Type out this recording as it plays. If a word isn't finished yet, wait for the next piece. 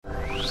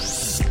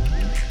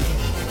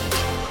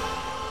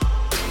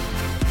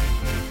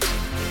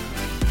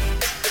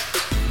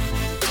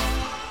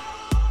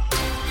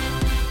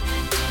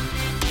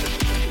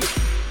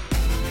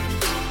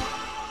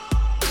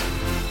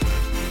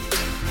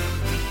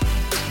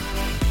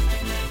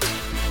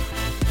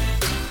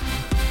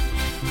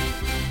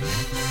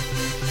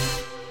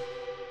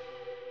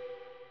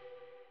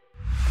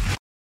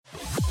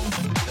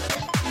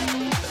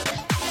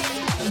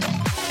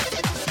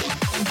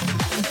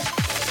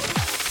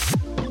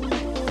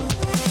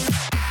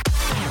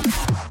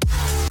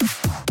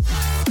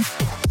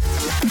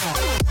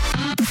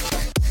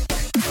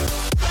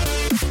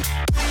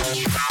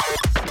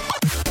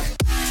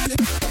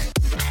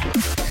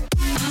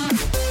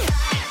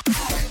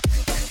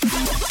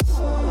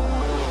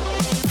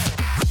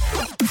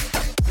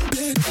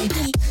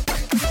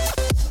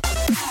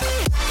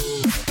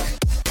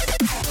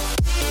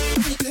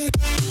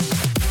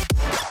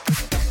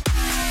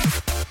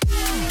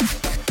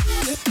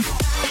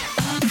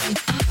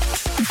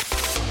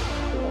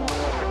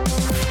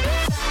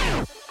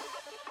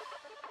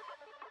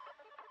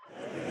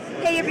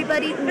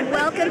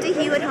Welcome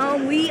to Hewitt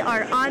Home. We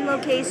are on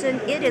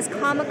location. It is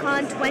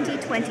Comic-Con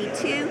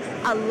 2022,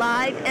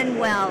 alive and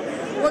well.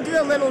 We'll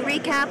do a little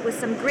recap with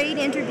some great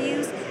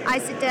interviews. I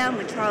sit down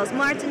with Charles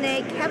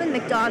Martinet, Kevin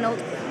McDonald,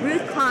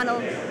 Ruth Connell,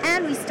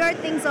 and we start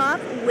things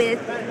off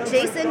with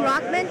Jason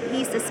Rockman.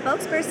 He's the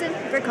spokesperson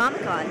for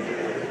Comic-Con.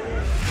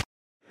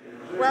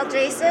 Well,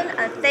 Jason,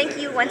 thank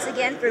you once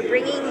again for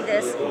bringing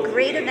this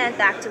great event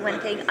back to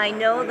Winnipeg. I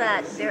know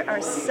that there are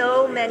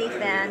so many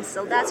fans,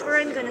 so that's where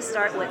I'm going to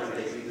start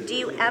with. Do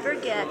you ever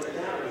get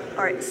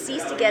or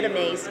cease to get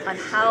amazed on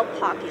how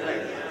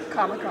popular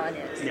Comic-Con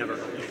is? Never.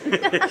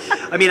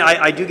 I mean,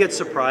 I do get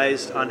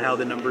surprised on how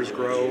the numbers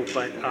grow,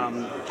 but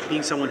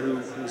being someone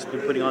who's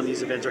been putting on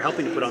these events or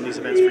helping to put on these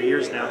events for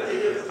years now,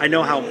 I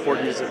know how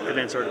important these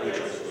events are to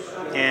people.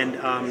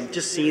 And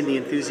just seeing the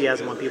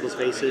enthusiasm on people's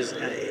faces,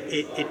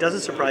 it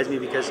doesn't surprise me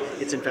because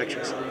it's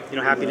infectious. You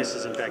know, happiness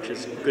is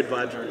infectious. Good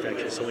vibes are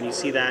infectious. So when you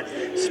see that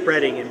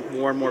spreading and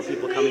more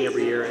people coming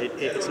every year,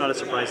 it's not a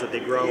surprise that they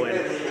grow.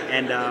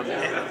 And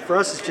for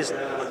us, it's just,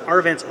 our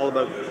event's all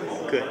about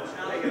good,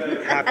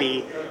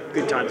 happy,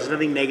 good times. There's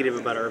nothing negative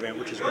about our event,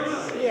 which is great.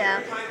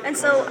 Yeah, and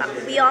so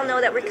we all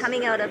know that we're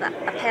coming out of a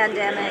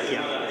pandemic.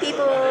 Yeah.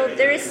 People,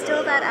 there is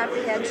still that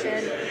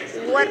apprehension.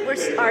 What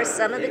are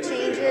some of the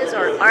changes,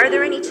 or are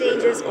there any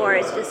changes, or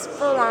it's just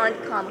full-on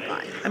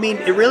Comic-Con? I mean,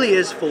 it really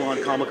is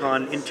full-on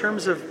Comic-Con. In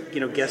terms of,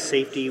 guest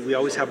safety, we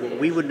always have what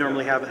we would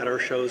normally have at our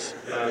shows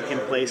in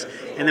place,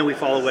 and then we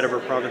follow whatever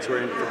province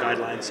we're in for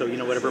guidelines. So,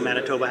 whatever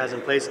Manitoba has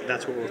in place,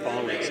 that's what we're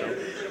following. So,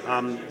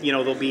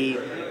 there'll be,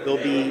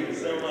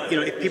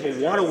 if people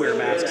want to wear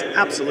masks,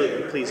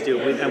 absolutely, please do.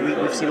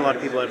 We've seen a lot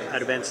of people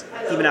at events,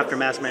 even after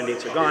mask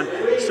mandates are gone,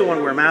 still want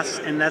to wear masks,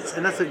 and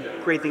that's a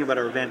great thing about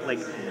our event. Like,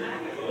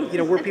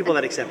 we're people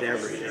that accept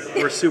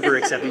everything. We're super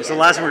accepting. So the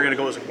last thing we're going to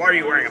go is, why are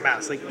you wearing a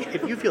mask? Like,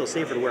 if you feel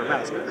safer to wear a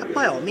mask,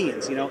 by all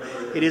means,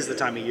 it is the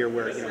time of year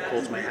where,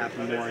 colds might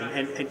happen more,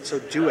 and so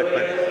do it.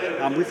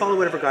 But we follow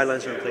whatever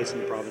guidelines are in place in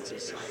the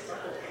provinces.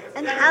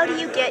 And how do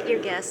you get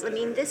your guests? I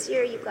mean, this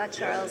year you've got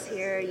Charles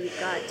here, you've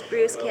got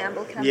Bruce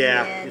Campbell coming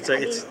in.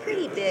 It's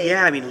pretty big.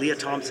 Yeah, I mean, Leah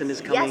Thompson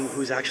is coming, yes.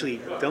 Who's actually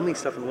filming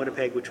stuff in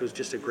Winnipeg, which was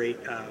just a great,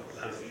 a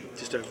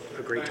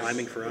great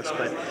timing for us.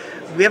 But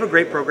we have a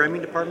great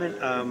programming department.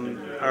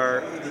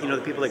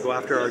 The people that go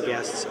after our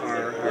guests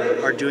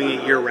are doing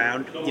it year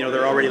round.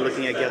 They're already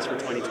looking at guests for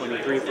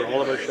 2023 for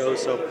all of our shows.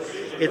 So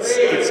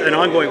it's an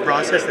ongoing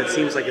process that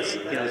seems like it's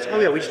oh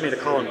yeah, we just made a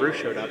call and Bruce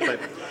showed up.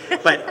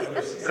 But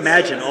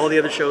imagine all the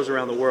other shows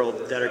around the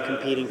world that are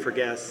competing for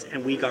guests,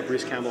 and we got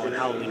Bruce Campbell on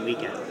Halloween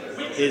weekend.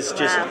 It's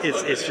just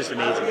it's just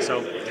amazing. So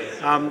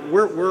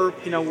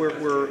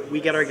we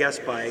get our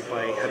guests by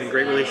having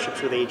great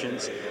relationships with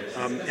agents,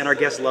 and our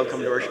guests love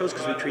coming to our shows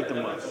because we treat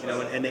them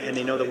well, and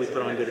they know that we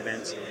put on good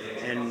events,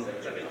 and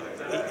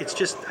it's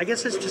just, I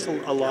guess it's just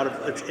a lot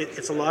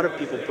of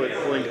people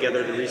pulling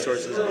together the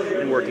resources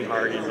and working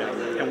hard,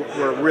 and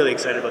we're really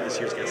excited about this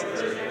year's guest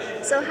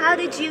list. So how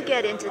did you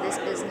get into this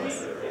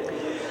business?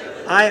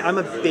 I'm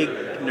a big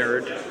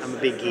nerd. I'm a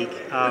big geek.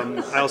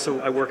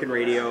 I work in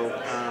radio.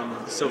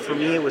 So for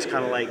me, it was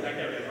kind of like,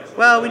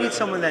 well, we need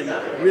someone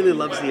that really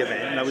loves the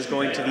event. And I was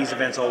going to these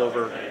events all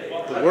over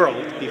the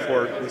world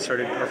before we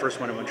started our first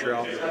one in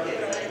Montreal.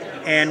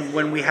 And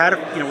when we had,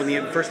 when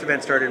the first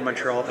event started in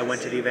Montreal, I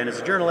went to the event as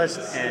a journalist,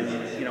 and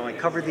I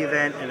covered the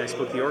event, and I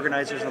spoke to the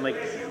organizers, and I'm like,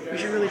 we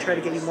should really try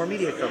to get you more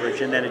media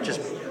coverage, and then it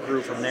just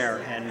grew from there.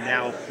 And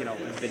now,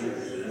 I've been.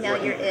 Now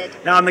you're it.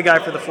 Now I'm the guy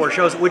for the 4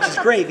 shows, which is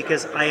great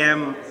because I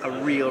am a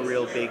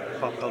real big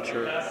pop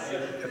culture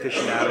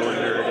aficionado and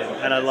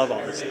nerd, and I love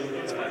all this stuff.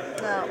 It's fun.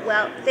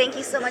 Well, thank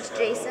you so much,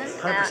 Jason.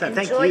 100%.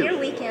 Thank enjoy you. your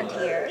weekend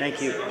here.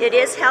 Thank you. It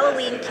is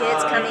Halloween,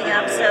 kids, coming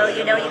up, so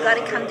you got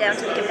to come down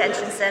to the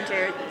convention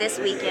center this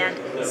weekend,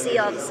 see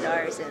all the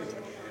stars, and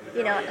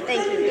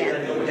thank you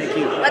again. Thank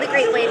you. What a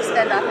great way to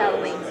spend off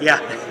Halloween. Yeah,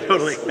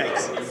 totally.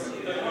 Thanks.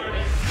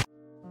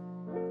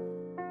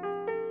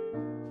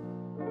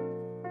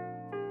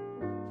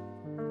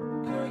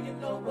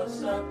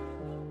 What's up?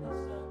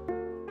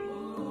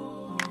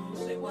 Ooh,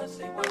 say what?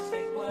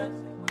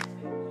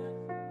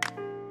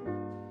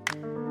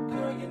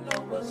 Girl, you know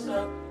what's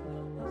up.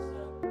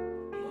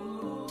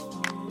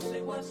 Ooh,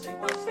 say what? So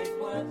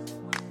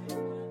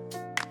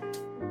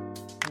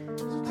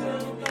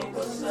tell me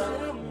what's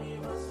up.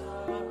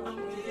 I'm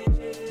feeling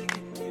you.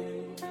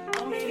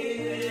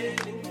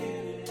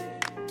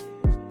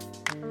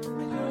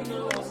 Girl, you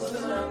know what's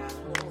up.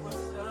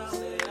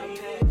 Say I'm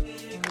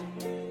digging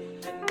you,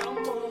 and I'm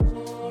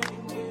more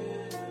than you.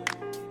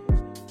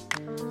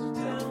 So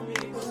tell me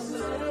what's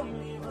up.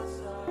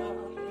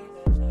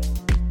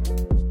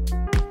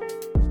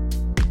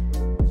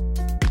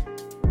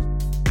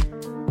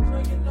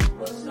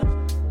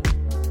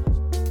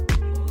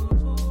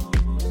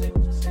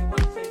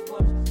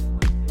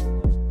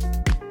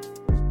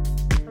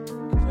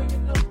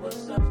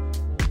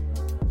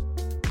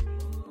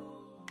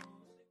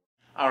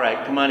 All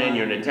right, come on in.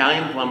 You're an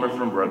Italian plumber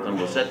from Brooklyn.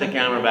 We'll set the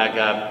camera back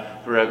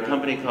up for a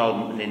company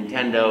called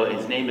Nintendo.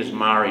 His name is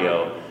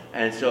Mario.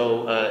 And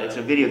so it's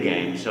a video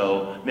game.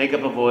 So make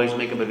up a voice,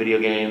 make up a video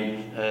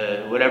game,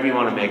 whatever you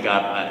want to make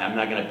up. I'm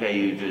not going to pay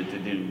you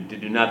to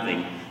do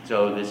nothing.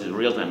 So this is a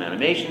real-time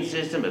animation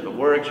system. If it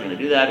works, you're going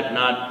to do that. If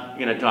not,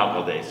 you're going to talk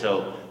all day.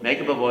 So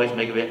make up a voice,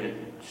 make up a,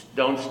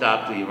 don't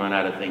stop till you run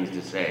out of things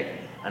to say.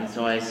 And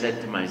so I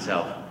said to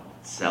myself,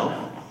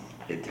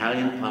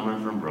 Italian plumber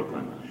from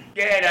Brooklyn.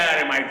 Get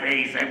out of my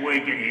face, I'm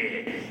waiting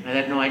here. I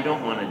thought, no, I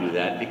don't want to do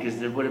that, because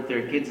what if there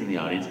are kids in the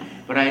audience?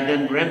 But I had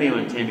done Gremio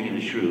and Taming of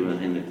the Shrew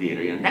in the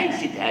theater, you know,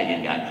 nice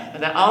Italian guy. I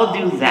thought, I'll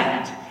do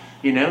that,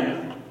 you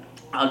know?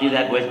 I'll do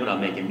that voice, but I'll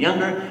make him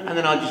younger, and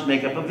then I'll just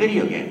make up a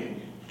video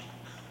game.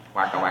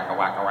 Waka, waka,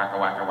 waka, waka,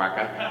 waka,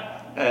 waka.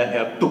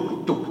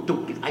 Tuk, tuk,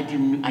 tuk. I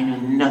knew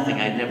nothing.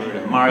 I'd never heard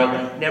of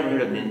Mario, never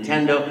heard of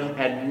Nintendo,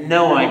 had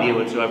no idea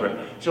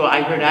whatsoever. So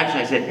I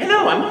said,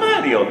 hello, I'm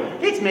Mario.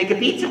 Let's make a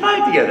pizza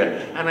pie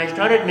together. And I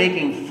started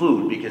making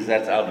food, because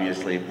that's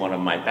obviously one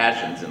of my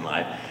passions in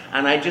life.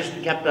 And I just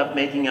kept up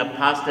making up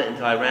pasta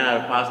until I ran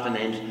out of pasta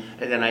names.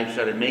 And then I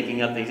started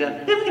making up things.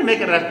 Then we can make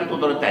a raspato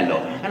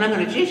tortello. And I'm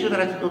going to chase you the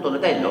raspato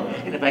tortello.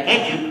 And if I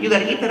catch you, you got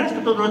to eat the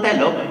raspato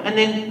tortello. And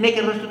then make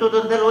a raspato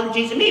tortello and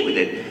chase me with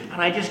it.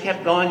 And I just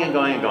kept going and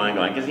going and going and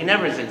going. Because he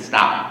never said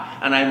stop.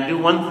 And I do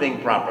one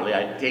thing properly.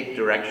 I take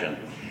direction.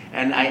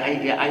 And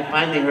I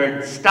finally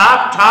heard,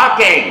 stop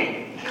talking!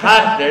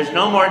 Cut, there's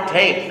no more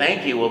tape,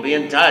 thank you, we'll be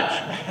in touch.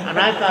 And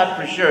I thought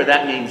for sure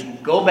that means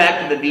go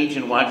back to the beach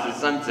and watch the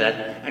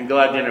sunset and go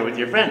out to dinner with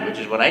your friend, which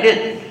is what I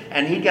did.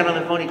 And he got on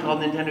the phone, he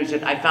called Nintendo, he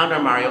said, I found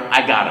our Mario,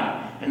 I got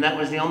him. And that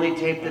was the only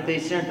tape that they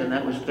sent, and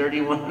that was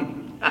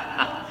 31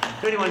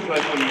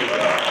 choice from years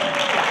ago.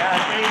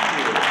 Thank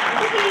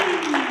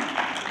you.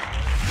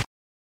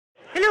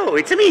 Hello,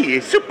 it's me,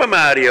 Super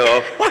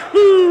Mario.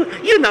 Wahoo!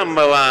 You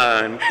number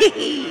one.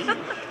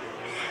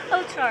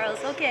 Oh,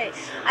 Charles, okay.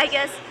 I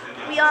guess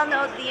we all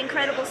know the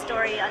incredible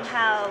story on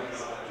how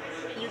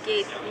you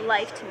gave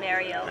life to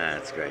Mario.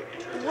 That's great.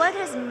 What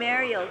has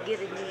Mario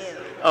given you?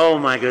 Oh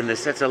my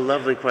goodness, that's a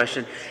lovely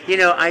question. You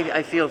know,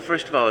 I feel,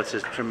 first of all, it's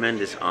a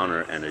tremendous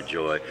honor and a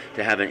joy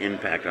to have an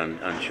impact on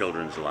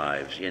children's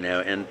lives, you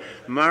know. And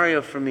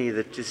Mario, for me,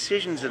 the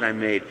decisions that I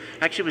made,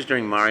 actually was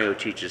during Mario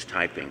Teaches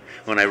Typing.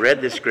 When I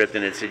read the script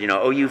and it said, you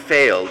know, oh, you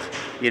failed,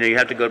 you know, you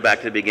have to go back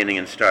to the beginning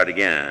and start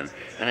again.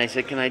 And I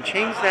said, can I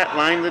change that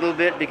line a little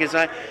bit? Because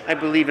I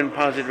believe in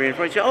positive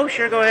reinforcement. He said, oh,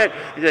 sure, go ahead.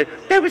 He said,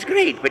 that was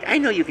great, but I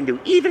know you can do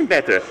even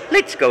better.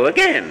 Let's go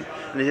again.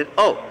 And I said,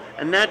 oh.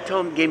 And that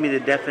gave me the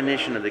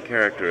definition of the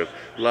character of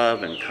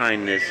love and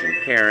kindness and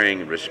caring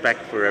and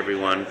respect for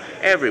everyone,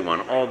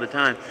 all the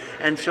time.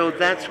 And so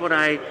that's what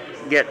I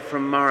get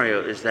from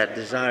Mario, is that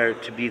desire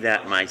to be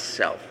that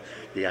myself,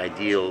 the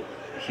ideal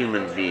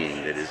human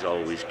being that is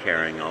always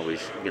caring,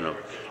 always, you know,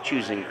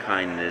 choosing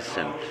kindness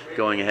and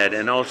going ahead,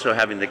 and also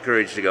having the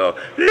courage to go,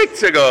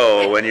 let's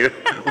go, when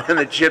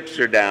the chips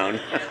are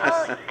down.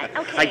 Oh,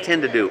 okay. I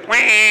tend to do,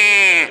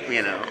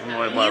 you know.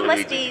 You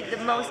must be the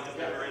most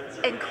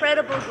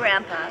incredible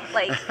grandpa.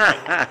 Like,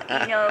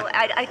 you know,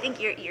 I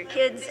think your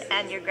kids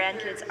and your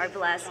grandkids are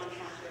blessed.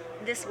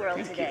 This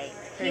world today,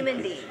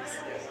 human beings,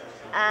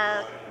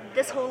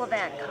 this whole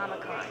event,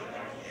 Comic-Con,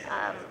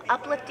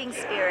 uplifting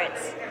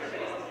spirits.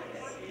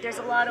 There's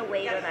a lot of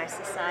weight on our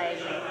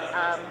society,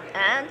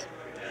 and,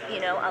 you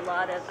know, a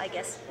lot of, I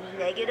guess,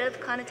 negative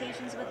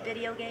connotations with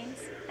video games.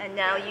 And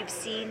now you've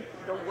seen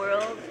the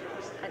world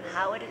and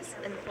how it is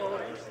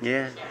unfolded.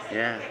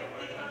 Yeah.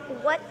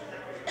 What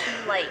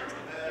light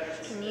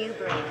can you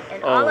bring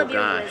in all of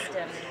your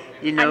wisdom?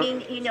 You know, I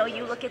mean, you know,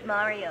 you look at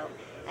Mario,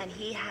 and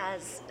he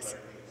has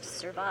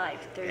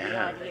survived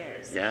 30-odd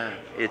years. Yeah,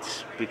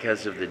 it's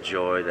because of the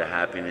joy, the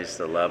happiness,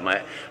 the love.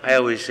 I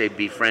always say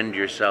befriend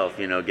yourself,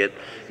 you know,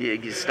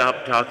 you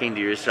stop talking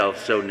to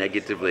yourself so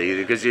negatively,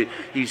 because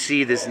you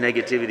see this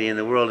negativity in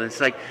the world, and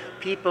it's like,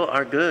 people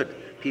are good.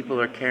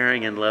 People are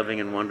caring and loving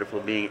and wonderful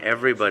being.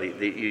 Everybody,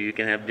 you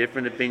can have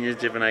different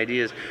opinions, different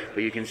ideas,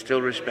 but you can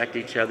still respect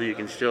each other. You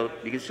can still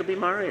be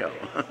Mario.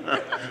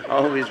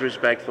 Always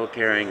respectful,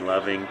 caring,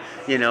 loving,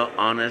 you know,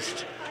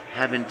 honest,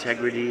 have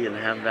integrity and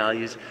have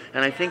values.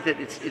 And I think that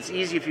it's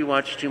easy if you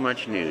watch too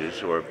much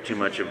news or too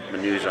much of the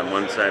news on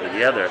one side or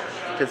the other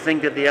to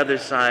think that the other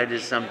side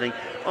is something,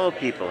 oh,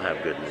 people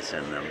have goodness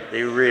in them.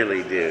 They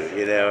really do,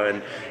 you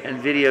know. And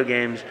video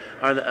games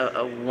are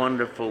a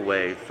wonderful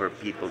way for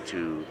people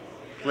to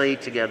play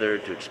together,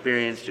 to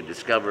experience, to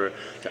discover,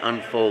 to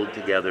unfold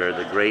together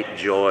the great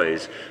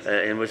joys.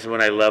 And which is what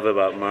I love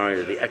about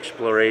Mario, the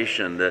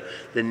exploration, the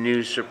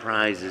new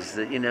surprises,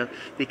 you know,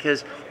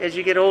 because as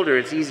you get older,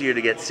 it's easier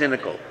to get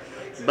cynical.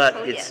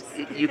 But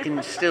you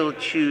can still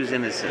choose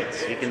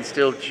innocence. You can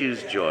still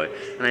choose joy.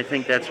 And I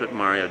think that's what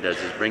Mario does,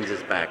 is brings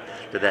us back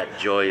to that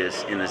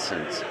joyous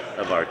innocence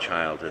of our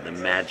childhood, the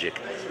magic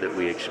that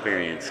we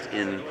experienced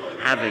in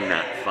having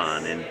that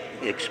fun and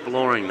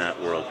exploring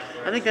that world.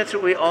 I think that's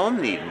what we all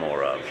need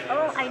more of.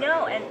 Oh, I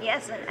know, and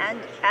yes, and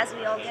as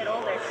we all get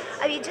older,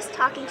 I mean, just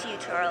talking to you,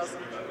 Charles,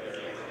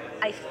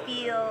 I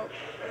feel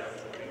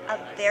a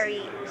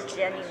very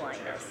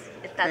genuineness,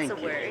 if that's Thank a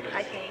you. word,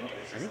 I think.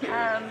 I think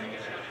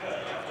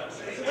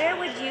Where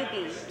would you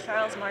be,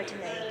 Charles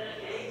Martinet,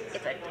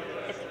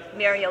 if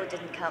Mario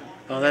didn't come?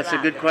 Oh, that's a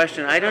good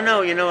question. I don't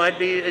know. I'd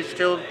be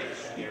still.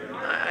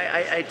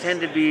 I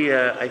tend to be,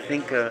 I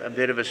think, a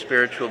bit of a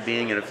spiritual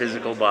being in a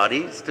physical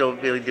body. Still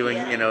really doing,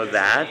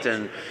 that,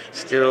 and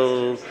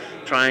still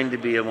trying to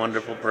be a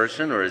wonderful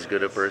person, or as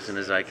good a person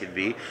as I could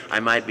be.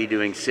 I might be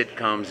doing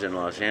sitcoms in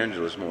Los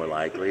Angeles more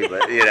likely,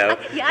 but Yeah,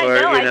 I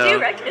do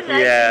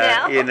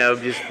recognize you now.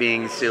 Just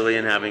being silly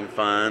and having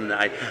fun.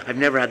 I've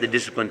never had the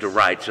discipline to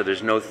write, so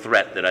there's no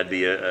threat that I'd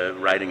be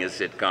writing a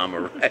sitcom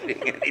or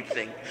writing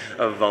anything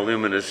of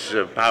voluminous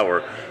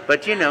power.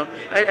 But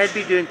I'd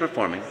be doing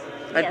performing.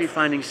 I'd be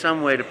finding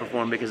some way to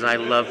perform because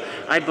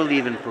I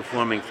believe in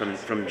performing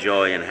from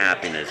joy and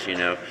happiness.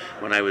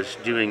 When I was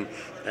doing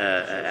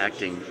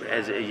acting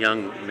as a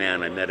young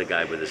man, I met a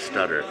guy with a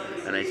stutter,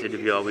 and I said,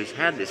 "Have you always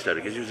had this stutter?"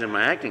 Because he was in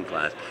my acting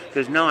class.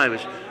 Because no, I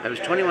was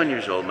 21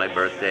 years old, my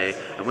birthday.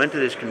 I went to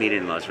this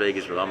comedian in Las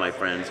Vegas with all my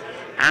friends.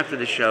 After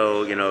the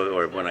show,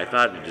 or when I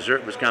thought the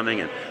dessert was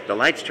coming and the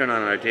lights turn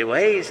on our table,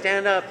 "Hey,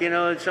 stand up,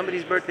 it's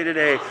somebody's birthday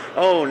today."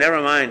 "Oh, never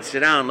mind,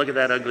 sit down, look at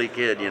that ugly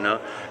kid,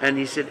 And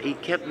he said he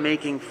kept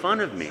making fun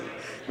of me.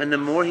 And the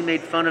more he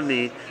made fun of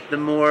me, the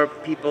more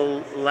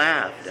people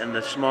laughed, and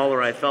the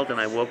smaller I felt,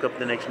 and I woke up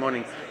the next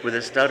morning with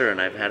a stutter,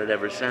 and I've had it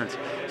ever since.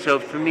 So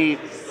for me,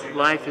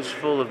 life is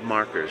full of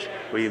markers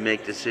where you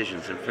make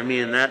decisions. And for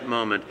me, in that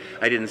moment,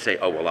 I didn't say,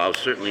 "Oh, well, I'll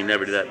certainly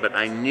never do that." But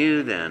I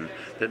knew then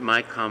that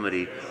my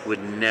comedy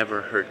would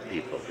never hurt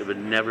people. It would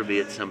never be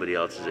at somebody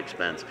else's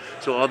expense.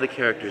 So all the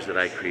characters that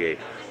I create,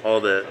 all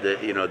the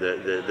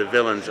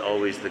villains,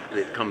 always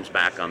it comes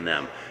back on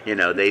them.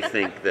 They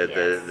think that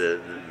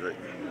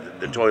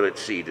the toilet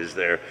seat is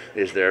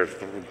their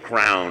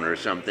crown or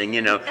something.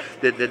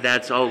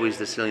 That's always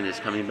the silliness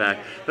coming back.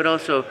 But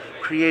also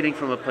creating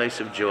from a place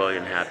of joy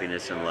and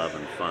happiness and love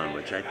and fun,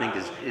 which I think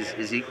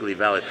is equally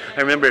valid.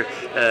 I remember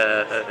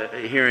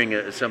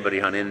hearing somebody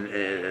on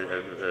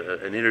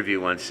an interview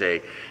once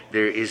say,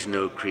 "There is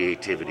no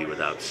creativity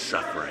without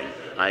suffering.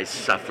 I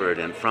suffered,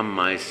 and from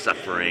my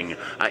suffering,"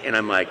 and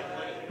I'm like,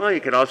 well, you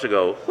could also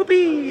go,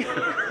 "Whoopee,"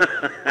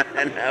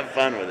 and have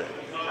fun with it.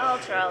 Oh,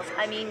 Charles,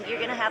 you're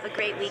going to have a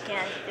great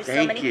weekend. There's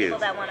so many people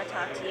that want to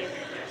talk to you.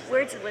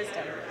 Words of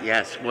wisdom.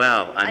 Yes,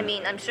 well,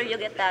 I'm sure you'll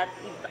get that.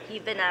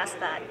 You've been asked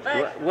that.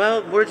 But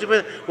well, words of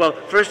wisdom. Well,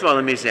 first of all,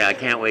 let me say I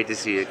can't wait to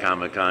see you at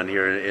Comic-Con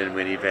here in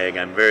Winnipeg.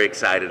 I'm very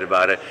excited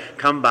about it.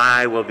 Come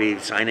by. We'll be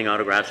signing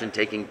autographs and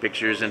taking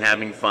pictures and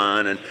having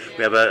fun. And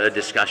we have a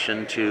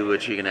discussion, too,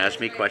 which you can ask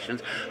me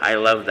questions. I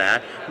love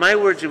that. My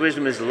words of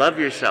wisdom is love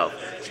yourself.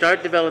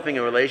 Start developing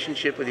a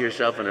relationship with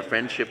yourself and a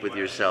friendship with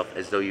yourself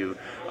as though you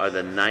are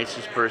the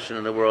nicest person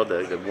in the world,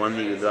 the one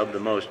that you love the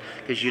most,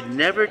 because you'd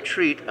never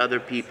treat other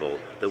people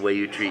the way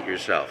you treat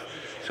yourself.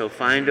 So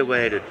find a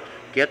way to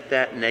get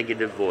that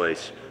negative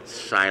voice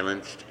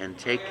silenced and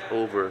take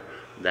over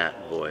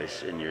that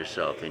voice in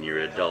yourself, in your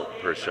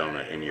adult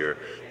persona, in your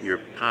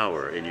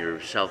power, in your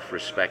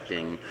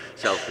self-respecting,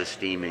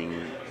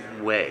 self-esteeming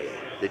way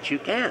that you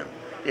can.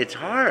 It's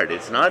hard.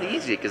 It's not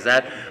easy because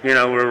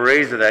we're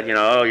raised with that,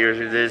 oh, you're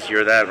this,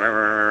 you're that.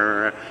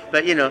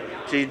 But,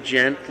 to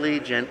gently,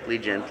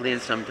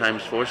 and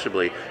sometimes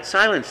forcibly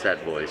silence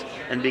that voice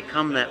and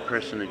become that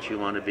person that you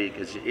want to be,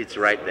 because it's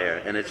right there.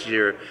 And that's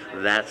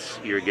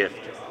your gift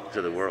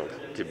to the world,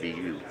 to be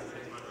you.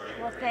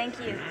 Well, thank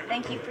you.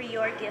 Thank you for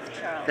your gift,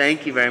 Charles.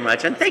 Thank you very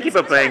much. And thank you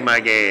for playing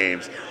my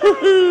games.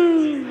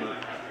 Woohoo!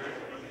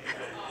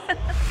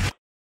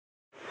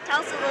 Tell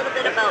us a little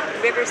bit about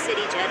River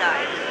City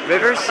Jedi.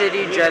 River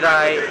City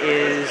Jedi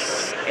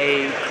is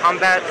a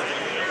combat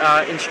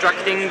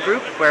instructing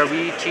group where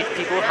we teach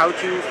people how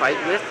to fight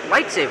with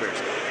lightsabers.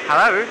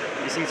 However,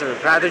 these things are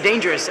rather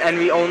dangerous, and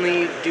we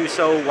only do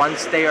so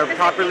once they are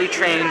properly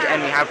trained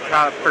and we have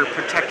proper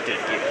protective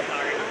gear.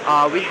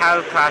 We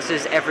have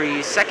classes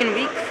every second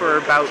week for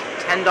about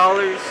 $10,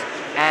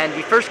 and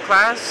the first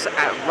class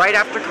right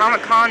after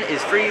Comic-Con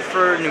is free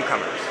for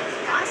newcomers.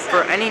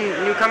 For any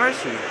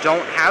newcomers who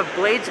don't have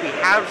blades, we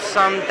have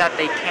some that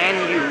they can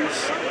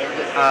use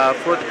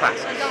for the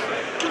classes.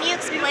 Can you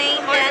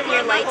explain then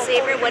your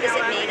lightsaber? What is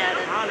it made out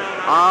of?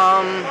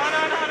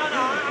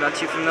 Not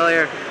too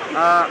familiar.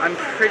 I'm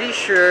pretty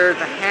sure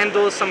the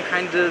handle is some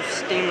kind of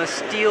stainless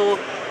steel,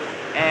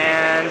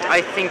 and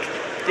I think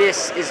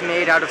this is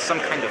made out of some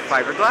kind of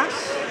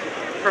fiberglass,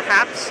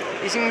 perhaps.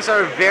 These things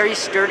are very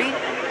sturdy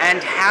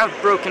and have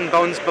broken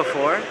bones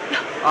before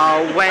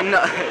when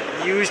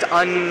used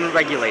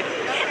unregulated.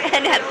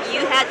 And have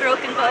you had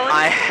broken bones?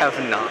 I have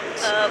not.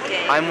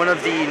 Okay. I'm one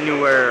of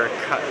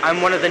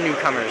the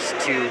newcomers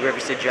to River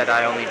City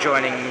Jedi, only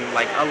joining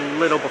like a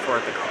little before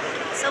the con.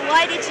 So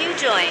why did you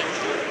join?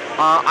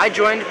 I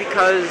joined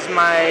because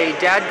my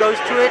dad goes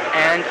to it,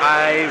 and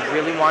I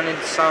really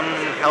wanted some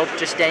help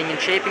just staying in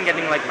shape and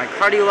getting like my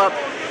cardio up.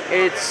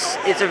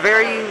 It's a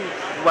very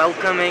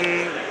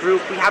welcoming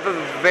group. We have a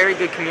very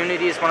good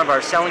community. It's one of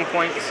our selling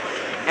points,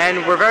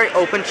 and we're very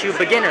open to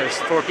beginners,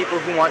 for people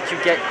who want to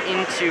get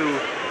into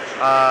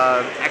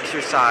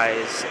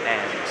exercise,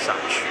 and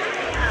such.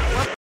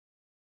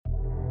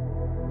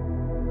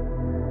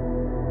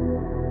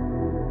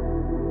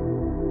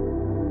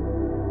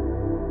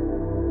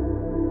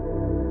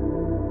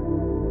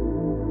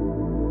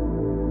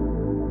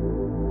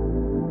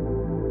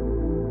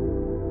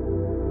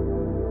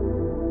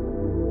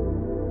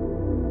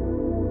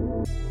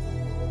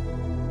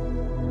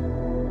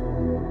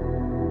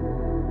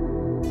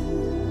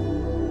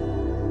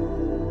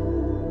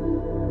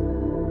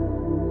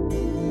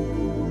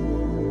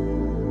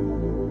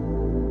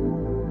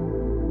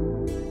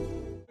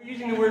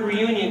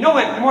 No,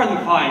 it more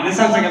than fine. This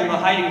sounds like I'm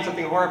hiding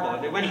something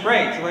horrible. It went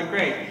great. It went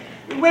great.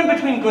 It went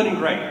between good and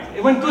great.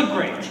 It went good,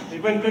 great.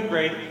 It went good,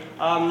 great.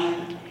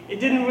 It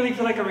didn't really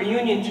feel like a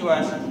reunion to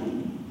us.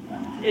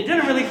 It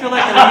didn't really feel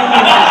like a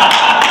reunion.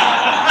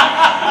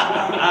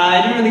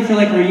 It didn't really feel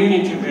like a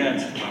reunion to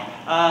it.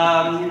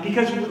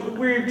 Because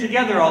we're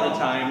together all the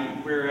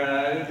time.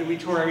 We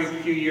tour every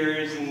few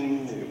years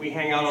and we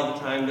hang out all the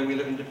time. Then we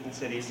live in different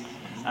cities.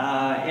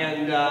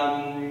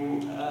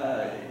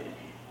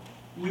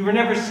 We were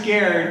never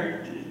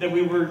scared that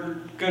we were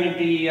going to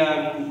be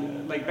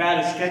like bad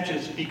at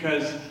sketches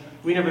because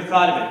we never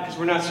thought of it, because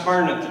we're not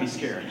smart enough to be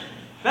scared.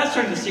 That's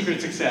sort of the secret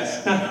of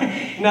success,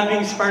 not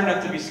being smart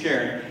enough to be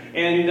scared.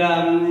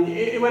 And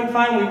it went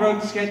fine. We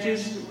wrote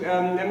sketches. We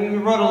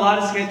wrote a lot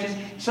of sketches.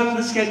 Some of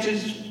the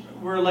sketches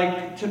were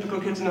like typical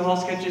Kids in the Hall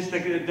sketches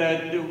that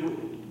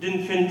didn't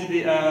fit into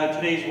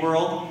today's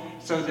world.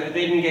 So they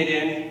didn't get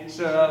in.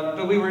 So,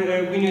 but we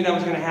knew that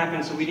was going to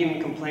happen, so we didn't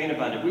even complain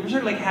about it. We were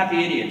sort of like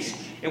happy idiots.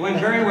 It went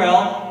very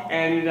well,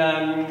 and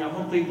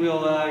hopefully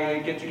we'll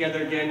get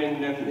together again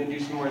and do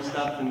some more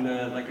stuff, and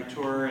like a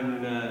tour,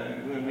 and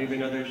maybe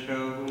another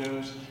show. Who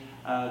knows?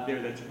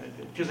 It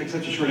feels like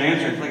such a short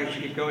answer. I feel like I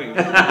should keep going.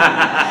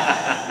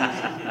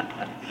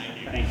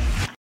 Thanks.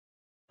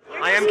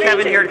 I am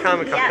Kevin here at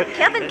Comic-Con. Yeah,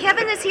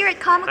 Kevin is here at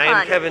Comic-Con.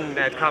 I am Kevin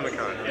at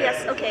Comic-Con.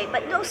 Yes, okay,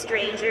 but no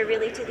stranger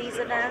really to these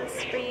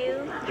events for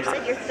you. You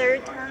said your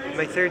third time?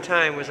 My third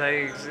time was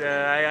I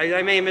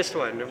may have missed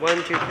one.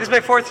 One, two. This is my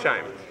fourth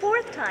time.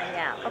 Fourth time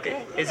now.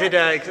 Okay. Is it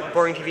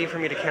boring TV for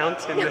me to count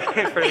in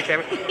front of the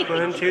camera?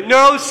 1, 2.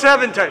 No,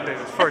 7 times. No,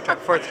 fourth time.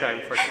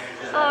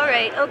 All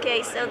right.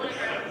 Okay. So,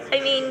 I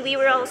mean, we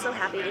were all so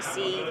happy to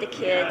see the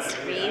kids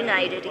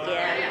reunited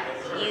again.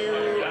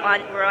 You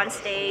were on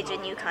stage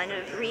and you kind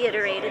of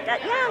reiterated that,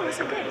 yeah, it was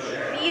good.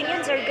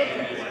 Reunions are a good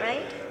thing,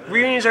 right?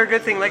 Reunions are a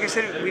good thing. Like I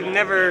said, we've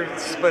never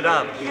split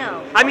up.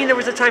 No. I mean, there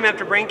was a time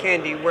after Brain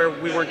Candy where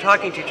we weren't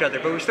talking to each other,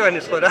 but we still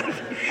hadn't split up.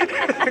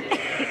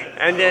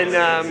 And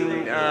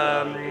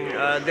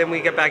then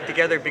we got back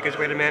together because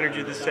we had a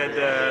manager that said,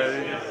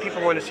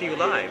 people want to see you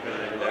live.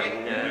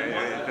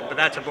 But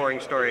that's a boring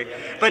story.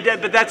 But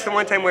that's the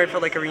one time where it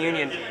felt like a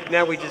reunion.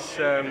 Now we just,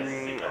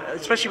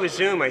 especially with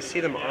Zoom, I see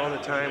them all the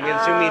time. We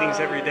have Zoom meetings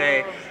every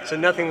day, so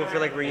nothing will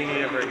feel like a reunion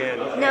ever again.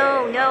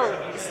 No,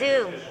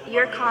 Zoom.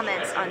 Your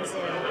comments on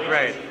Zoom.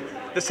 Right.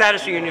 The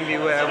saddest reunion will be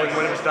when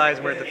one of us dies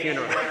and we're at the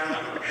funeral.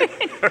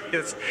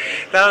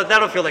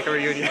 That'll feel like a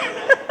reunion.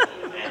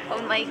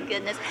 Oh my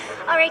goodness.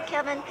 All right,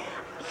 Kevin,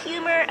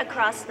 humor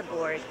across the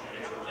board.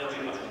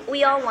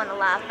 We all want to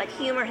laugh, but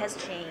humor has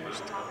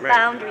changed. Right.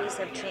 Boundaries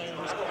have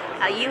changed.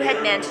 You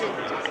had mentioned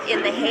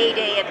in the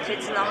heyday of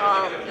Kids in the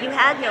Hall, you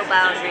had no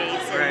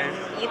boundaries, and right.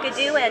 You could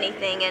do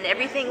anything, and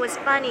everything was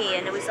funny,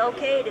 and it was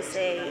okay to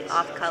say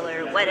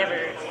off-color,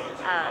 whatever.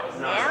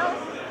 Now,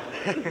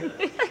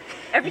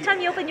 every time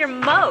you open your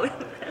mouth.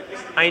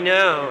 I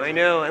know,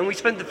 and we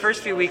spent the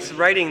first few weeks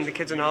writing the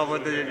Kids in the Hall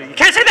with you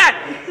can't say that!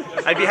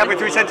 I'd be halfway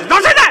through a sentence,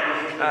 don't say that!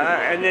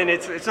 And then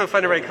it's no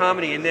fun to write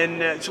comedy, and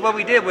then, so what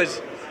we did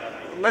was,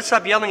 let's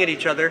stop yelling at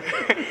each other,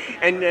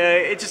 and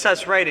it's just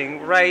us writing,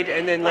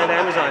 and then let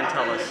Amazon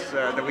tell us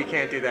that we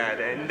can't do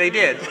that, and they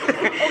did.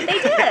 Oh, they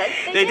did?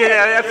 They did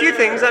a few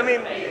things. I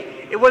mean,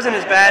 it wasn't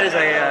as bad as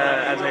I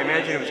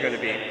imagined it was going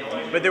to be,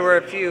 but there were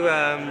a few,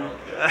 I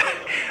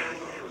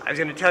was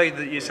going to tell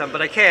you some,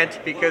 but I can't,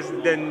 because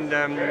then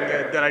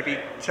I'd be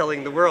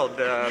telling the world.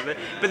 But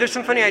there's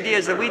some funny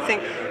ideas that we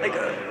think, like,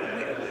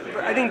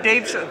 I think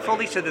Dave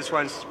Foley said this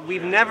once, one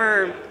thing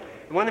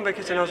about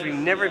Kids in the Hall is we've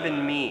never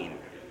been mean.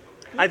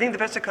 I think the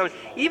best of comedy,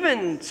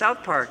 even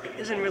South Park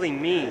isn't really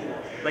mean.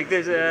 Like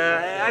there's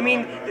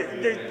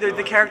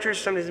the characters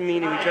sometimes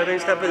mean to each other and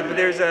stuff, but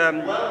there's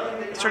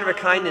sort of a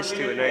kindness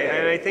to it,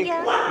 and I think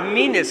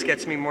meanness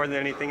gets me more than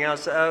anything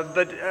else.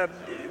 But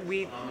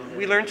we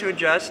learn to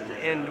adjust,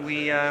 and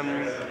we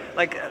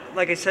like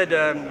I said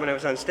when I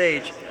was on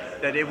stage,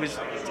 that it was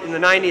in the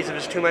 90s. It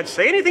was too much.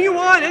 Say anything you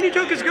want. Any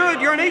joke is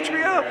good. You're on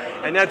HBO.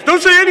 And that's don't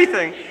say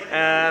anything.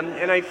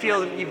 And I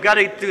feel you've got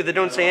to do the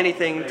don't say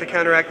anything to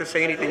counteract the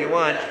say anything you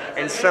want.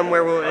 And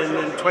somewhere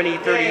in 20,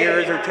 30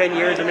 years, or 10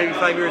 years, or maybe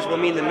 5 years, we'll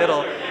meet in the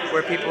middle,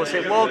 where people will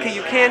say, well, okay,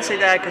 you can say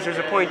that because there's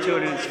a point to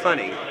it and it's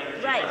funny.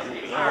 Right.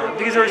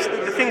 Because there was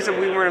the things that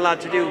we weren't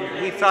allowed to do,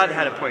 we thought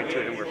had a point to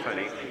it and were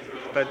funny.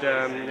 But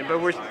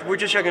we're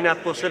just young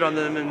enough. We'll sit on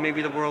them, and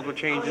maybe the world will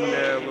change,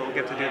 and we'll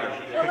get to do them.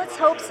 Well, let's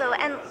hope so.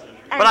 And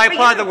But I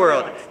applaud the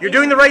world. You're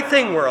doing the right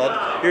thing, world.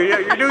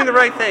 You're doing the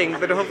right thing,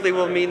 but hopefully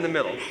we'll meet in the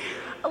middle.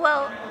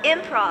 Well,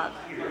 improv,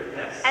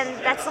 and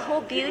that's the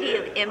whole beauty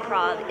of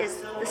improv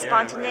is the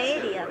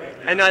spontaneity of it.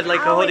 And I'd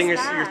like How holding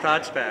is your that?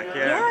 thoughts back.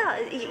 Yeah.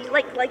 Yeah,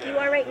 like you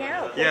are right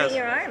now, holding Yes.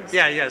 your arms.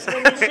 Yeah, yes.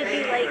 When you should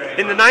be like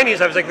In the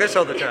 90s, I was like this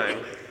all the time.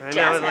 I know,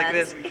 Jazz like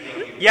hands. this.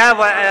 Yeah,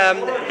 well,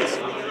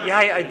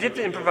 I did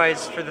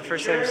improvise for the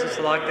first time since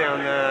the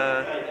lockdown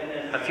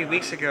a few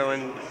weeks ago,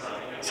 and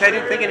so I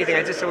didn't think anything.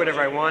 I just said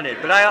whatever I wanted.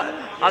 But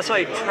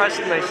I trust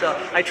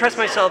myself. I trust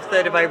myself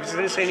that if I was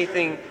going to say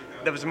anything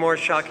that was more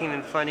shocking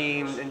and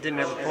funny and didn't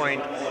have a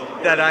point,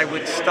 that I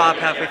would stop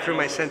halfway through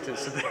my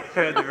sentence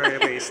at the very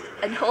least.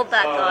 and hold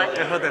that thought.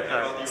 I hold that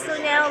thought. So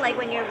now, like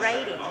when you're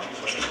writing,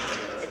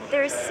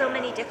 there's so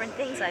many different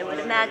things I would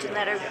imagine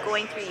that are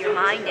going through your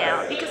mind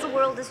now because the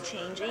world is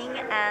changing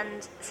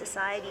and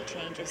society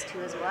changes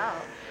too as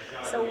well.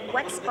 So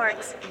what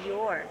sparks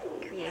your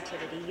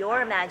creativity,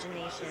 your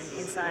imagination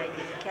inside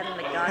Kevin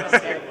McDonald's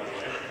head?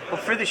 Well,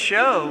 for the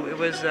show, it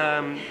was.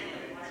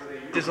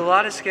 There's a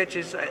lot of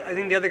sketches. I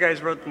think the other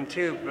guys wrote them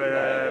too, but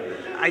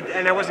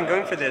I wasn't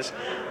going for this.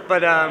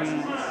 But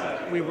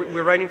we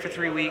were writing for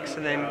 3 weeks,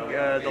 and then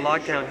the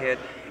lockdown hit,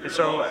 and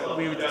so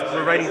we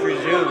were writing through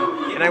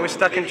Zoom. And I was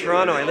stuck in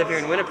Toronto. I live here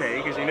in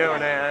Winnipeg, as you know,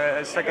 and I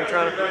was stuck in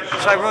Toronto.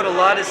 So I wrote a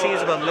lot of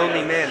scenes about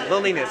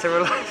loneliness. I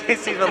wrote a lot of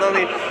scenes about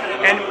loneliness,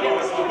 and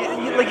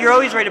like you're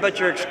always right about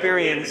your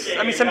experience.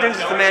 I mean, sometimes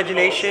it's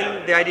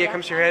imagination, the idea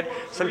comes to your head.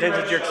 Sometimes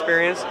it's your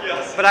experience.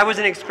 But I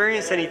wasn't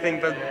experiencing anything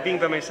but being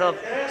by myself.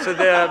 So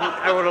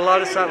I wrote a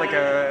lot of songs,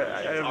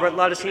 a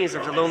lot of scenes.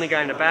 There was a lonely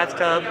guy in a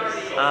bathtub,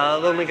 a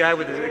lonely guy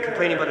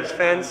complaining about his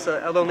fence,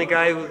 a lonely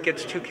guy who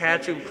gets 2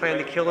 cats who plan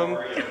to kill him.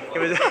 It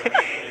was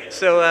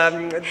so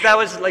that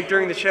was like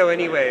during the show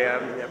anyway.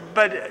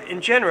 But in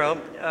general,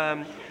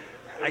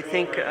 I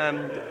think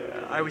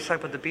I always talk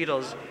about the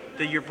Beatles.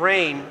 That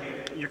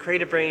your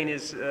creative brain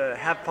is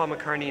half Paul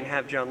McCartney and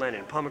half John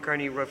Lennon. Paul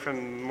McCartney wrote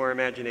from more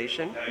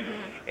imagination,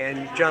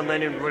 and John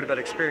Lennon wrote about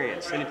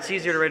experience. And it's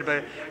easier to write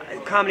about.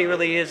 Comedy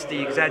really is the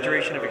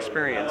exaggeration of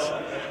experience.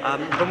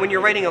 But when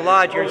you're writing a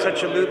lot, you're in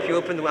such a loop.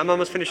 I'm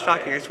almost finished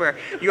talking. I swear.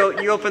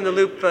 You open the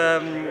loop.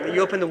 You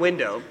open the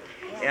window.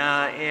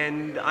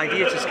 And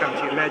ideas just come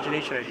to you,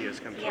 imagination ideas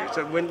come to you.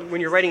 So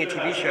when you're writing a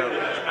TV show,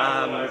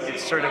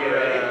 it's sort of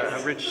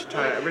a rich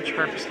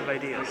harvest of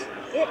ideas.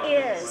 It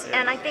is,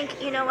 and I think,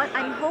 you know what,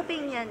 I'm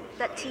hoping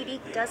that TV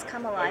does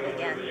come alive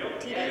again.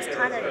 TV is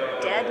kind of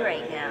dead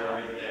right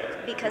now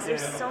because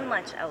there's so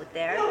much out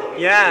there.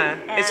 Yeah,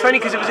 it's funny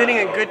because it was hitting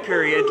a good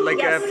period,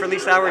 Yes. for at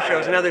least our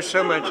shows, and now there's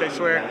so much, I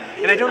swear.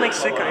 And I don't like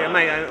sitcoms. I'm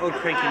my old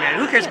cranky man.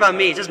 Who cares about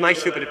me? It's just my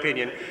stupid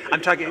opinion.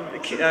 I'm talking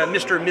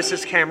Mr. and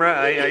Mrs. Camera.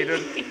 I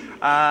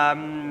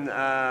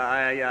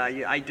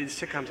did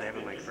sitcoms I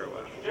haven't liked for a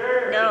while.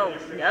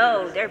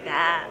 No, they're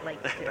bad.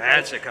 Like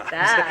Bad sitcoms.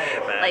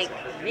 Bad. Like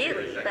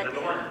really. But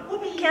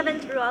Kevin,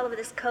 through all of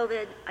this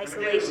COVID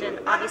isolation,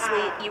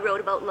 obviously you wrote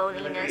about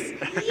loneliness.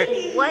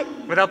 What?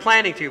 Without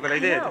planning to, but I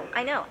did.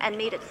 I know, and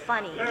made it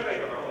funny.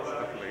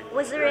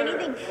 Was there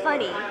anything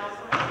funny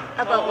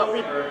about what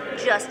we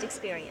just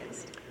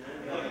experienced?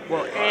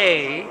 Well,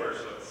 A,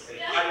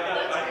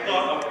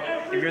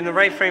 if you're in the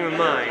right frame of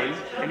mind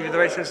and you have the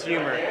right sense of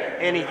humor,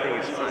 anything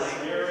is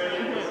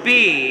funny.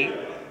 B,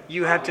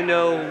 you have to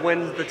know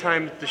when's the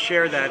time to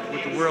share that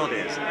with the world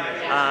is.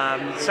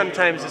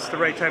 Sometimes it's the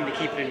right time to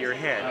keep it in your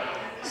head.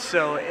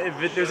 So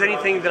if there's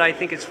anything that I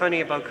think is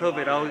funny about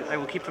COVID, I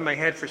will keep it in my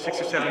head for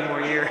 6 or 7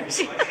 more years.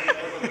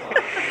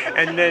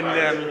 and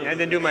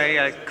then do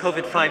my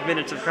COVID 5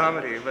 minutes of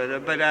comedy.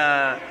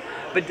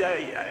 But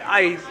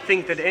I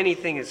think that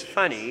anything is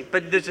funny.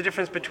 But there's a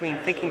difference between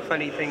thinking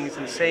funny things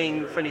and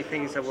saying funny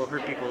things that will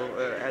hurt people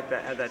at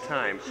that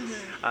time.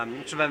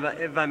 So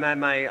if I'm at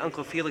my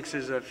Uncle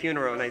Felix's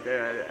funeral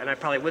and I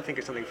probably would think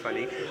of something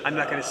funny, I'm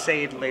not going to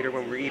say it later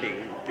when we're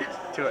eating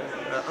to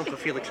Uncle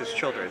Felix's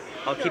children.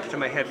 I'll keep it to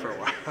my head for a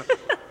while.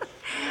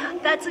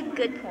 That's a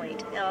good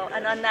point. Oh,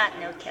 and on that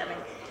note, Kevin,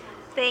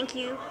 thank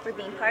you for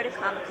being part of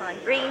Comic-Con,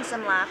 bringing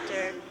some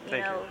laughter.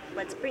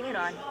 Let's bring it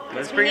on.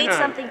 Let's we bring it need on.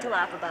 something to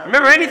laugh about.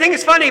 Remember, anything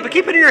is funny, but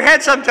keep it in your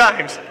head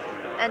sometimes.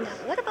 And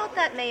what about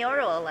that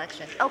mayoral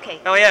election? Okay.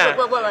 Oh, yeah.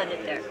 We'll end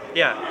it there.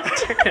 Yeah.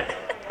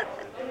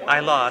 I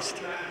lost.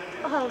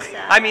 Oh,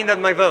 sad. I mean,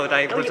 my vote.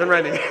 I wasn't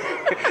running.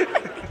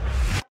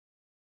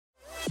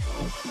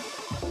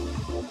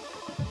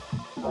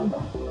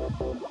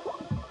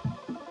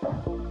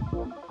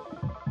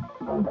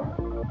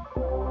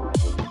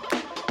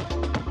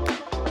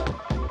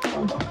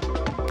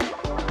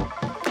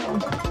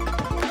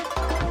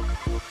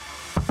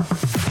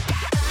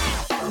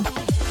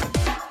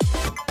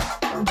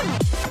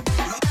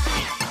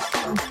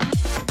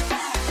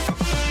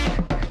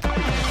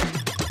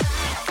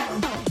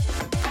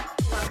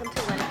 Welcome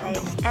to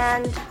Winnipeg.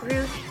 And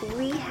Ruth,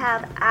 we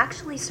have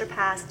actually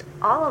surpassed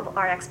all of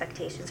our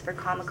expectations for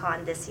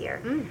Comic-Con this year.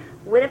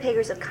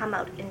 Winnipeggers have come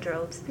out in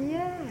droves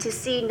to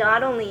see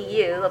not only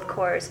you, of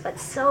course, but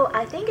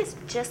I think it's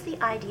just the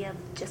idea of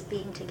just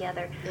being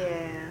together.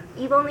 Yeah.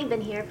 You've only been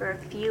here for a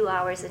few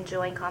hours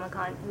enjoying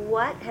Comic-Con.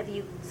 What have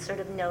you sort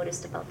of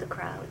noticed about the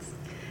crowds?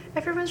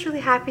 Everyone's really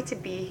happy to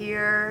be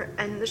here,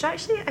 and there's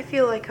actually, I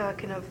feel like a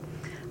kind of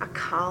a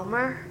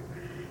calmer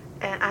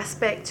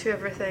aspect to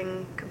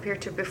everything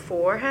compared to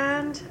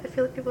beforehand. I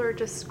feel like people are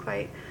just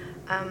quite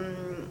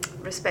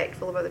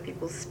respectful of other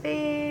people's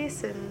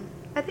space, and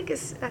I think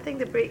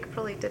the break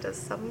probably did us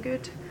some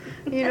good,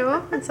 you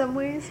know, in some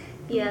ways.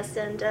 Yes,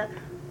 and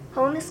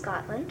home is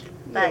Scotland,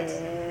 but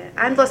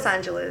and Los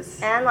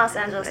Angeles. And Los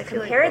Angeles. I feel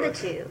like Compare the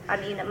both. two. I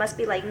mean, it must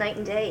be like night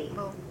and day.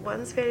 Well,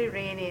 one's very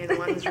rainy and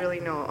one's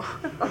really not.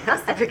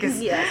 That's the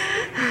biggest. Yes.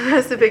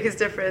 That's the biggest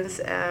difference.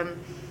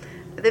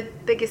 The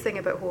biggest thing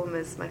about home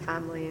is my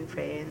family and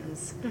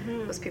friends.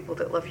 Those people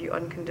that love you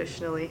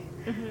unconditionally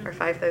are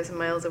 5,000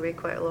 miles away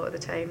quite a lot of the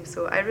time.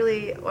 So I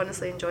really,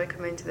 honestly enjoy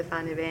coming to the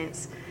fan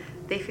events.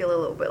 They feel a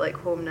little bit like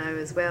home now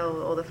as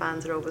well. All the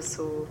fans are always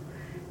so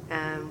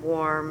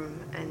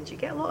warm, and you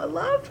get a lot of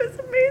love. It's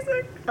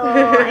amazing.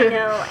 Oh, I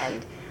know.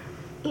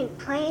 And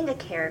playing a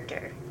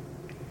character,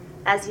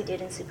 as you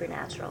did in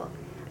Supernatural,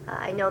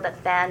 I know that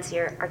fans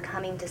here are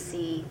coming to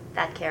see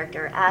that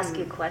character, ask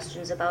you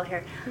questions about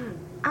her.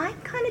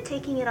 I'm kind of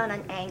taking it on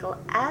an angle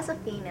as a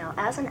female,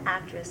 as an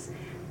actress,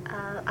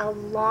 a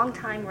long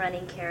time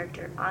running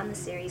character on the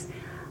series.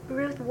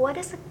 Ruth, what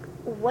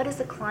is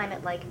the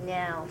climate like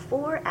now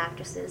for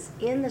actresses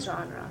in the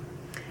genre?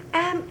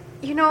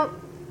 You know,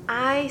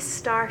 I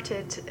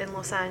started in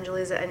Los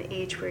Angeles at an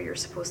age where you're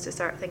supposed to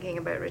start thinking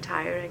about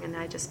retiring, and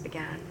I just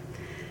began.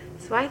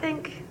 So I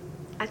think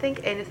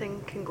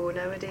anything can go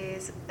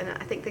nowadays, and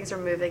I think things are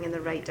moving in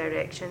the right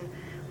direction,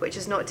 which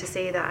is not to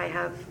say that I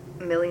have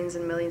millions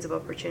and millions of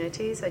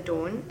opportunities. I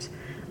don't.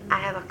 I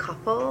have a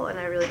couple, and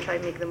I really try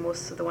and make the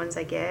most of the ones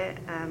I get,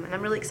 and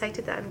I'm really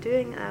excited that I'm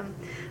doing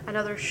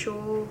another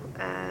show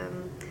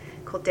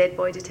called Dead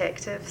Boy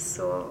Detectives,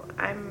 so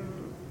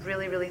I'm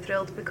really, really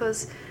thrilled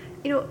because,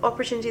 you know,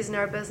 opportunities in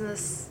our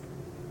business,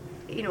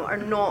 you know, are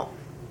not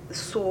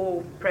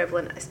so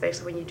prevalent,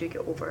 especially when you do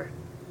get over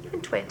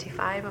even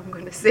 25, I'm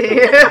going to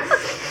say.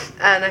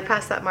 And I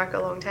passed that mark a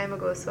long time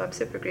ago, so I'm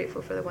super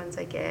grateful for the ones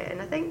I get.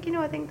 And I think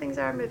things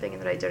are moving in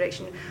the right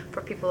direction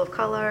for people of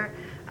colour,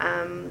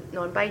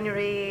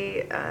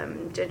 non-binary,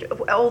 gender,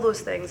 all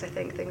those things. I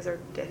think things are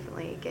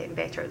definitely getting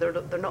better.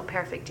 They're not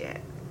perfect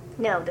yet.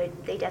 No,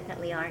 they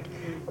definitely aren't.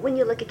 When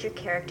you look at your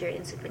character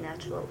in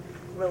Supernatural,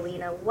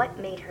 Rowena, what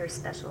made her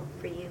special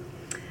for you?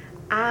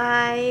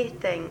 I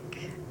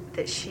think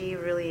that she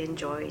really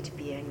enjoyed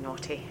being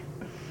naughty.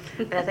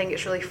 And I think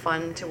it's really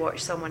fun to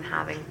watch someone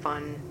having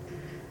fun.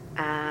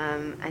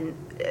 And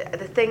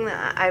the thing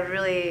that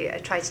I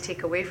try to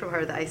take away from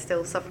her that I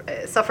still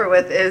suffer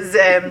with is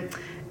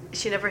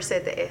she never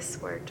said the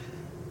S word.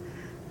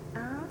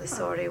 The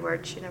sorry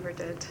word, she never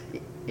did.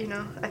 You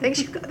know, I think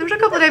there was a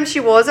couple of times she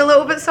was a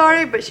little bit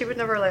sorry, but she would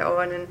never let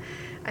on. And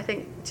I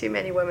think too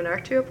many women are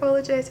too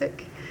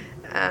apologetic,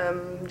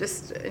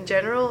 just in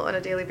general on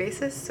a daily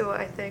basis. So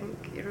I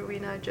think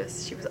Rowena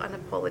she was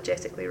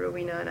unapologetically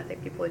Rowena, and I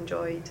think people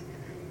enjoyed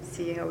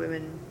seeing a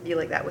woman be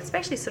like that,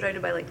 especially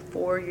surrounded by like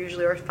 4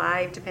 usually, or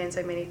 5, depends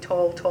how many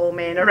tall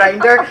men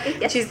around her.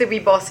 Yes. She's the wee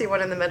bossy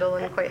one in the middle,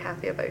 and quite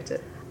happy about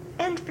it.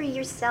 And for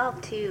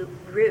yourself too,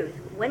 Ruth,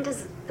 when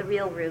does the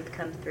real Ruth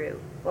come through?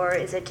 Or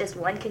is it just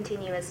one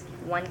continuous,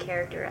 one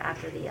character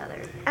after the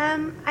other?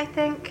 I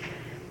think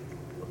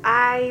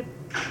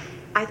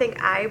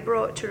I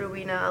brought to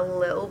Rowena a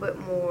little bit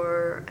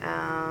more.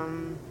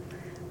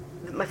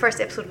 My first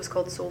episode was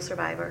called Soul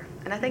Survivor,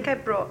 and I think I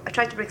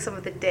tried to bring some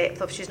of the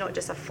depth of she's not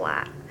just a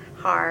flat,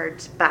 hard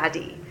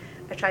baddie.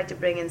 I tried to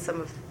bring in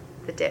some of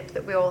the depth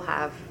that we all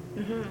have,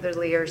 the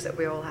layers that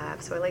we all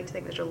have. So I like to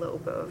think there's a little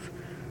bit of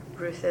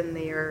Ruth in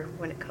there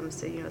when it comes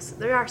to, you know, so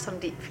there are some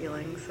deep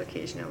feelings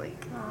occasionally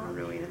on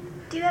Rowena.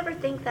 Do you ever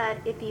think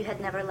that if you had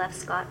never left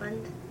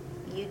Scotland,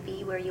 you'd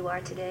be where you are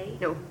today?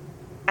 No.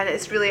 And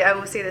it's really, I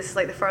will say this,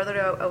 like the further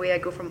away I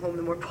go from home,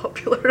 the more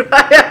popular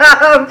I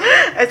am.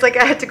 It's like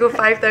I had to go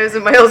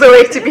 5,000 miles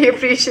away to be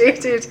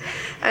appreciated.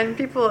 And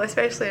people,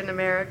 especially in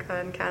America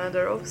and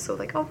Canada, are also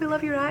like, oh, we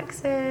love your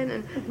accent.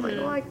 And I'm like,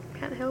 oh, I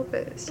can't help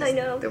it. It's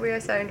just the way I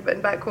sound.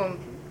 But back home,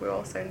 we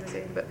all sound the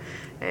same. But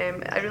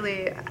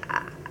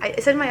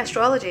it's in my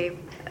astrology,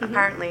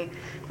 apparently,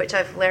 which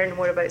I've learned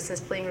more about since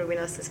playing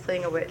Rowena, since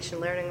playing a witch,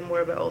 and learning more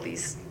about all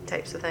these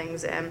types of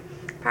things.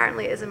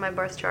 Apparently it is in my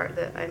birth chart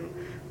that I'm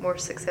more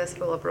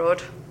successful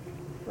abroad.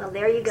 Well,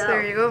 there you go. So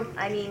there you go.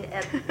 I mean,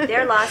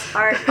 their loss,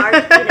 our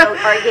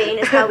gain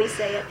is how we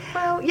say it.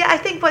 Well, yeah, I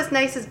think what's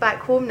nice is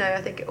back home now.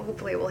 I think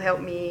hopefully it will help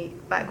me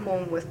back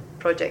home with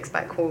projects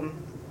back home.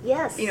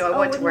 Yes. You know, I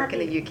want to work in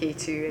the UK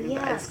too,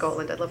 and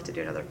Scotland. I'd love to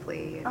do another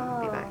play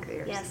and be back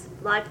there. Yes,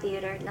 live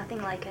theatre,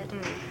 nothing like it.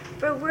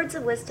 For words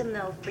of wisdom,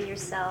 though, for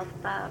yourself,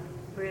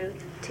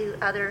 Ruth, to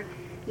other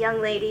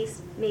young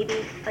ladies,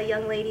 maybe a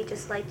young lady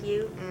just like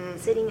you,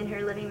 sitting in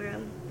her living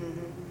room.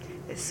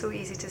 it's so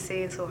easy to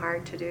say and so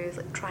hard to do. It's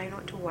like, try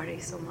not to worry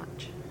so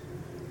much.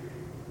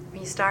 When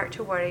you start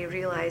to worry,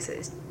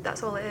 realize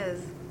that's all it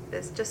is.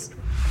 It's just...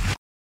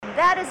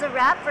 That is a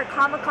wrap for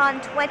Comic-Con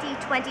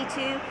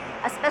 2022.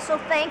 A special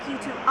thank you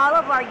to all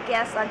of our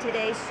guests on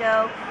today's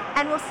show,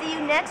 and we'll see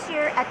you next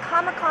year at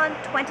Comic-Con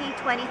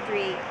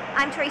 2023.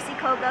 I'm Tracy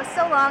Koga.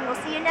 So long. We'll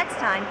see you next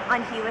time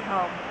on Hugh at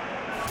Home.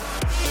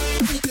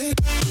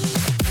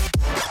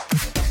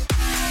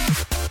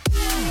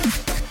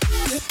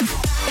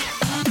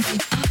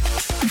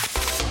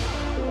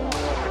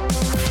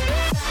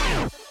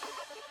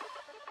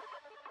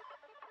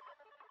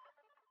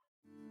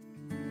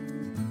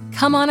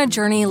 Come on a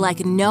journey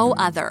like no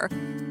other,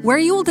 where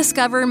you will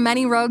discover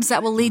many roads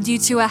that will lead you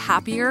to a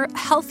happier,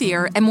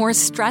 healthier, and more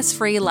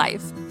stress-free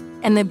life.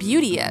 And the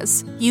beauty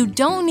is, you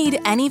don't need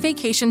any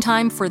vacation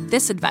time for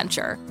this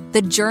adventure.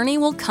 The journey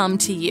will come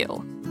to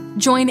you.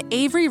 Join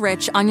Avery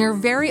Rich on your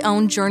very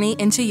own journey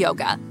into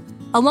yoga.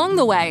 Along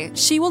the way,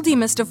 she will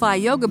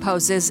demystify yoga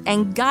poses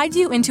and guide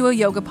you into a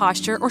yoga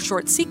posture or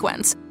short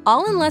sequence,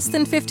 all in less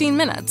than 15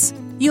 minutes.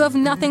 You have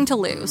nothing to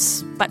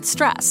lose but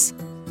stress.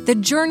 The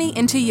Journey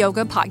into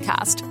Yoga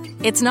podcast.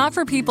 It's not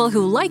for people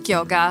who like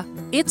yoga,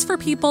 it's for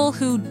people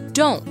who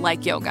don't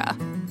like yoga.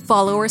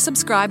 Follow or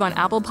subscribe on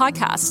Apple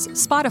Podcasts,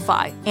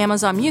 Spotify,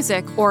 Amazon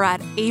Music, or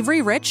at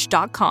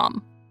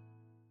averyrich.com.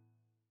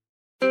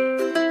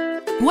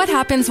 What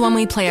happens when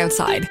we play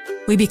outside?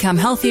 We become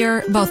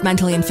healthier, both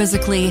mentally and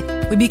physically.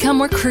 We become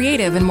more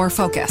creative and more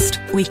focused.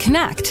 We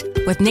connect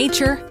with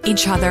nature,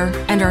 each other,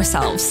 and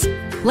ourselves.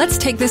 Let's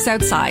Take This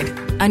Outside,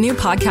 a new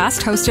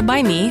podcast hosted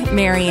by me,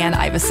 Marianne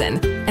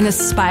Iveson, an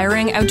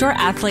aspiring outdoor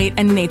athlete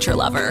and nature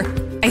lover.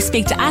 I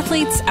speak to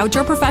athletes,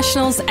 outdoor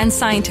professionals, and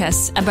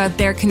scientists about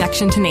their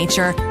connection to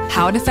nature,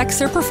 how it affects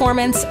their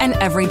performance, and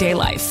everyday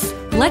life.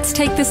 Let's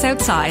Take This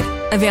Outside,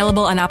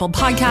 available on Apple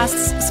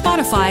Podcasts,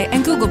 Spotify,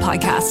 and Google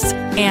Podcasts,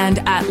 and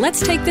at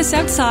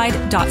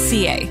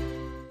letstakethisoutside.ca.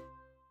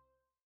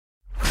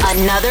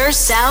 Another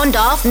Sound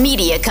Off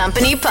Media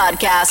Company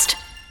podcast.